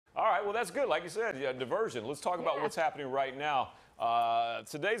right, well, that's good. Like you said, yeah, diversion. Let's talk about what's happening right now.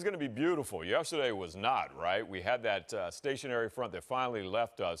 Today's going to be beautiful. Yesterday was not, right? We had that stationary front that finally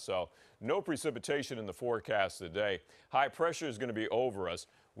left us, so no precipitation in the forecast today. High pressure is going to be over us.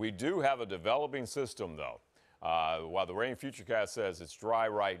 We do have a developing system, though. While the rain futurecast says it's dry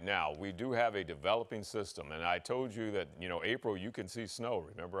right now, we do have a developing system. And I told you that, April, you can see snow.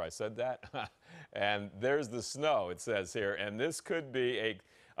 Remember I said that? And there's the snow, it says here. And this could be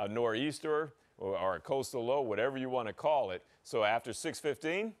a nor'easter or a coastal low, whatever you want to call it. So after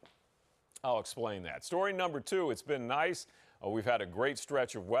 6:15, I'll explain that. Story number 2, it's been nice. We've had a great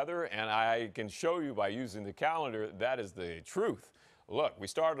stretch of weather, and I can show you by using the calendar that is the truth. Look, we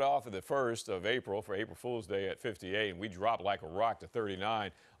started off at the 1st of April for April Fool's Day at 58, and we dropped like a rock to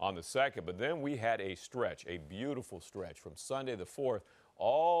 39 on the 2nd. But then we had a stretch, a beautiful stretch from Sunday the 4th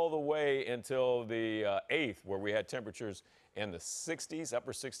all the way until the 8th, where we had temperatures in the 60s,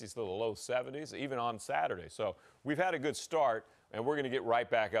 upper 60s to the low 70s, even on Saturday. So we've had a good start. And we're going to get right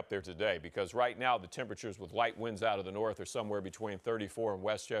back up there today because right now the temperatures with light winds out of the north are somewhere between 34 in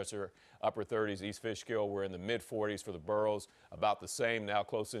Westchester, upper 30s, East Fishkill. We're in the mid 40s for the boroughs, about the same now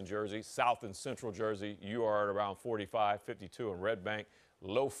close in Jersey. South and central Jersey, you are at around 45, 52 in Red Bank,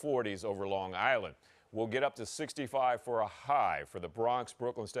 low 40s over Long Island. We'll get up to 65 for a high for the Bronx,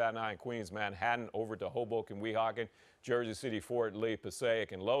 Brooklyn, Staten Island, Queens, Manhattan, over to Hoboken, Weehawken, Jersey City, Fort Lee,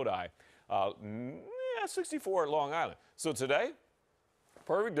 Passaic, and Lodi. 64 at Long Island. So today,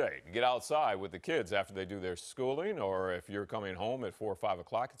 perfect day to get outside with the kids after they do their schooling, or if you're coming home at 4 or 5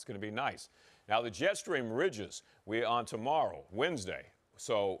 o'clock, it's going to be nice. Now, the jet stream ridges, we on tomorrow, Wednesday.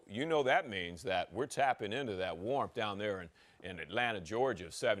 So that means that we're tapping into that warmth down there in Atlanta,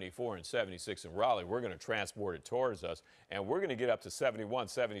 Georgia, 74 and 76 in Raleigh. We're going to transport it towards us, and we're going to get up to 71,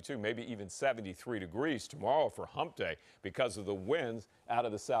 72, maybe even 73 degrees tomorrow for hump day because of the winds out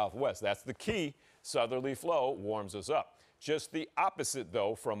of the southwest. That's the key. Southerly flow warms us up. Just the opposite,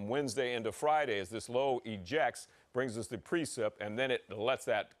 though, from Wednesday into Friday as this low ejects, brings us the precip, and then it lets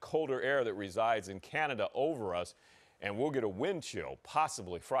that colder air that resides in Canada over us, and we'll get a wind chill,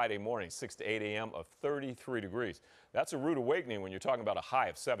 possibly Friday morning, 6 to 8 a.m. of 33 degrees. That's a rude awakening when you're talking about a high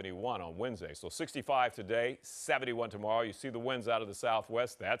of 71 on Wednesday. So 65 today, 71 tomorrow. You see the winds out of the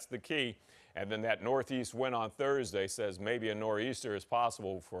southwest. That's the key. And then that northeast wind on Thursday says maybe a nor'easter is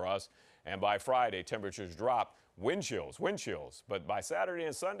possible for us. And by Friday, temperatures drop. Wind chills. But by Saturday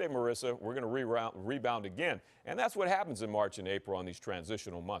and Sunday, Marissa, we're going to rebound again. And that's what happens in March and April on these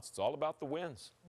transitional months. It's all about the winds.